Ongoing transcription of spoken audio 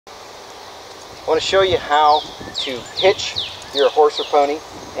I want to show you how to hitch your horse or pony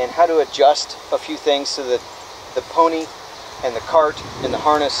and how to adjust a few things so that the pony and the cart and the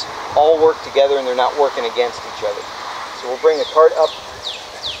harness all work together and they're not working against each other. So we'll bring the cart up.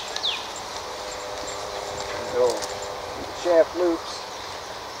 Go shaft loops.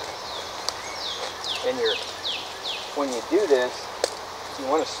 And when you do this, you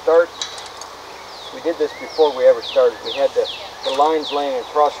want to start. We did this before we ever started. We had the lines laying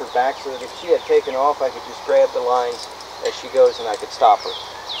across her back so that if she had taken off, I could just grab the lines as she goes and I could stop her.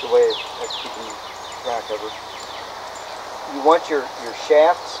 It's the way of keeping track of her. You want your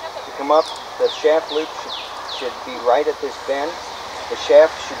shafts to come up. The shaft loop should be right at this bend. The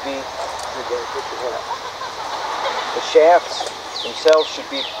shaft should be, the shafts themselves should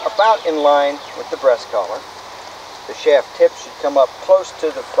be about in line with the breast collar. The shaft tip should come up close to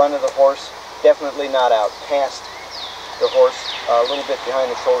the front of the horse, definitely not out past the horse. A little bit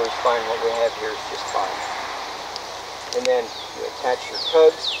behind the shoulder is fine. What we have here is just fine. And then you attach your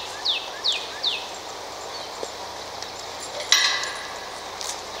tugs.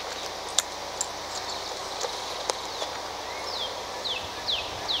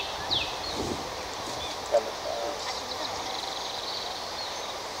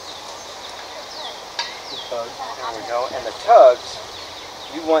 There we go. And the tugs,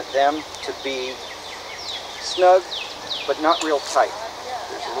 you want them to be snug, but not real tight.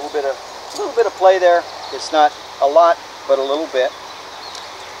 There's a little bit of play there. It's not a lot, but a little bit.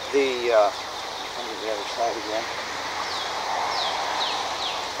 Come to the other side again.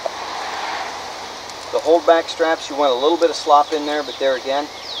 The hold back straps, you want a little bit of slop in there, but there again,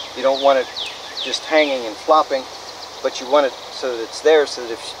 you don't want it just hanging and flopping, but you want it so that it's there, so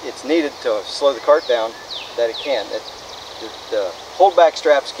that if it's needed to slow the cart down, that it can. The hold back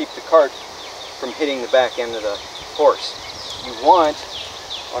straps keep the cart from hitting the back end of the horse. You want,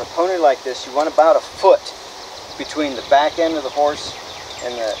 on a pony like this, you want about a foot between the back end of the horse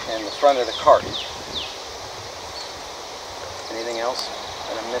and the front of the cart. Anything else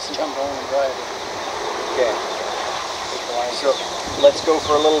that I'm missing? Jump on and drive it. Okay. So let's go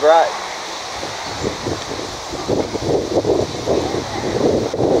for a little drive.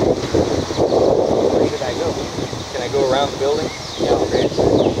 Where should I go? Can I go around the building? Yeah.